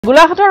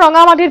গোলাঘাটৰ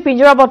ৰঙামাটিৰ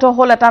পিঞ্জৰাবদ্ধ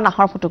হ'ল এটা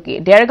নাহৰ ফুটুকি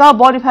দেৰগাঁও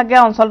বন বিভাগে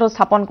অঞ্চলটো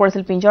স্থাপন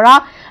কৰিছিল পিঞ্জৰা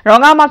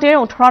ৰঙামাটিৰ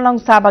 18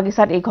 নং চাহ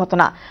বাগিচাত এই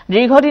ঘটনা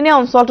দীৰ্ঘদিনে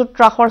অঞ্চলটোত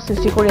ত্ৰাসৰ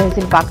সৃষ্টি কৰি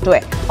আহিছিল বাঘটোৱে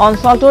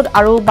অঞ্চলটোত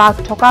আৰু বাঘ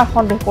থকাৰ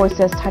সন্দেহ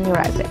কৰিছে স্থানীয়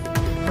ৰাইজে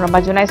ৰবা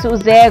জনাইছো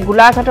যে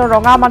গোলাঘাটৰ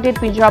ৰঙামাটিৰ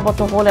পিঞ্জৰাবদ্ধ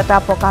হ'ল এটা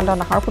প্ৰকাণ্ড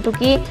নাহৰ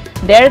ফুটুকি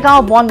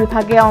দেৰগাঁও বন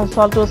বিভাগে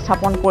অঞ্চলটো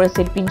স্থাপন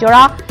কৰিছিল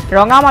পিঞ্জৰা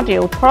ৰঙামাটিৰ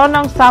 18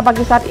 নং চাহ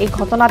বাগিচাত এই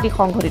ঘটনাটি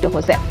সংঘটিত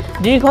হৈছে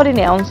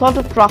দীৰ্ঘদিনে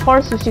অঞ্চলটোত ত্ৰাসৰ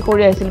সৃষ্টি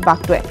কৰি আহিছিল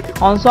বাঘটোৱে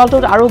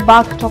অঞ্চলটোত আৰু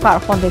বাঘ থকাৰ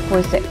সন্দেহ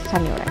কৰিছে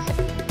স্থানীয় ৰাইজে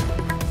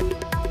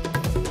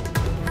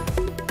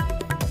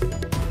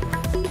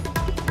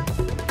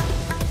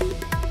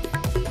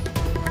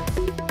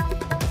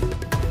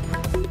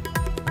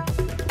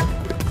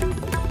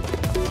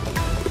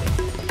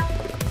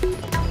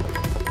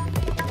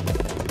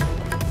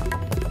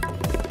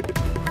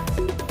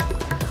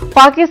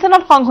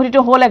পাকিস্তানত সংঘটিত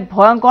হ'ল এক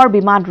ভয়ংকৰ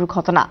বিমান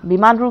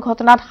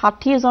দুৰ্ঘটনাত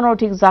 60 জনৰ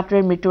অধিক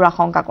যাত্ৰীৰ মৃত্যুৰ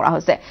আশংকা কৰা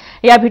হৈছে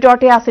ইয়াৰ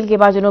ভিতৰতে আছিল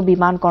কেইবাজনো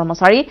বিমান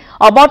কৰ্মচাৰী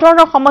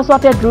অৱতৰণৰ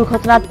সময়ছোৱাতে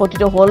দুৰ্ঘটনাত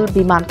পতিত হ'ল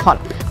বিমানখন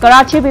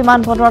কৰাচী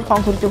বিমানবন্দৰত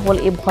সংঘটিত হ'ল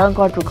এই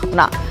ভয়ংকৰ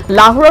দুৰ্ঘটনা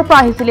লাহোৰৰ পৰা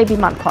আহিছিল এই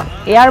বিমানখন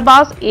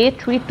এয়াৰবাছ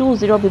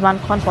A320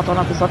 বিমানখন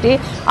পতনৰ পিছতে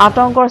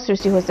আতংকৰ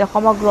সৃষ্টি হৈছে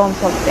সমগ্ৰ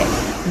অঞ্চলতে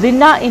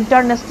জিন্না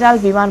ইণ্টাৰনেশ্যনেল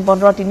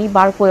বিমানবন্দৰত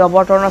তিনিবাৰকৈ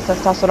অৱতৰণৰ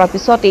চেষ্টা চলোৱাৰ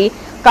পিছতে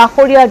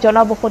কাষৰীয়া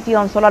জনবসতি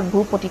অঞ্চলত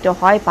ভূপতিত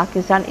হয়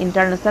পাকিস্তান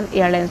ইণ্টাৰনেশ্যনেল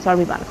এয়াৰলাইন্সৰ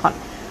বিমানখন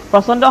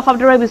প্ৰচণ্ড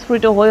শব্দৰে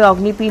বিস্ফোৰিত হৈ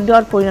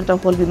অগ্নিপিণ্ডত পৰিণত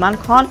হ'ল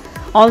বিমানখন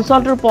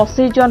অঞ্চলটোৰ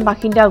 25 জন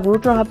বাসিন্দা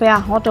গুৰুতৰভাৱে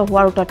আহত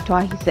হোৱাৰ তথ্য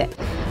আহিছে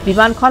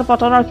বিমানখন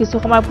পতনৰ কিছু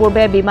সময়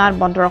পূৰ্বে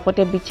বিমানবন্দৰৰ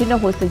সৈতে বিচ্ছিন্ন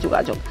হৈছিল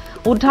যোগাযোগ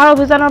উদ্ধাৰ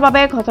অভিযানৰ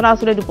বাবে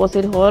ঘটনাস্থলীত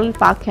উপস্থিত হ'ল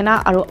পাক সেনা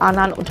আৰু আন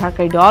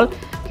উদ্ধাৰকাৰী দল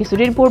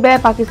কিছুদিন পূৰ্বে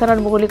পাকিস্তানত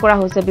মুকলি কৰা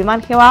হৈছে বিমান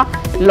সেৱা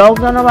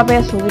লকডাউনৰ বাবে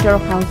স্থগিত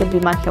ৰখা হৈছিল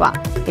বিমান সেৱা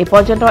এই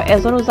পৰ্যন্ত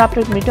এজনো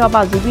যাত্ৰীক মৃত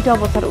বা জীৱিত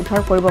অৱস্থাত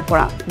উদ্ধাৰ কৰিব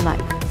পৰা নাই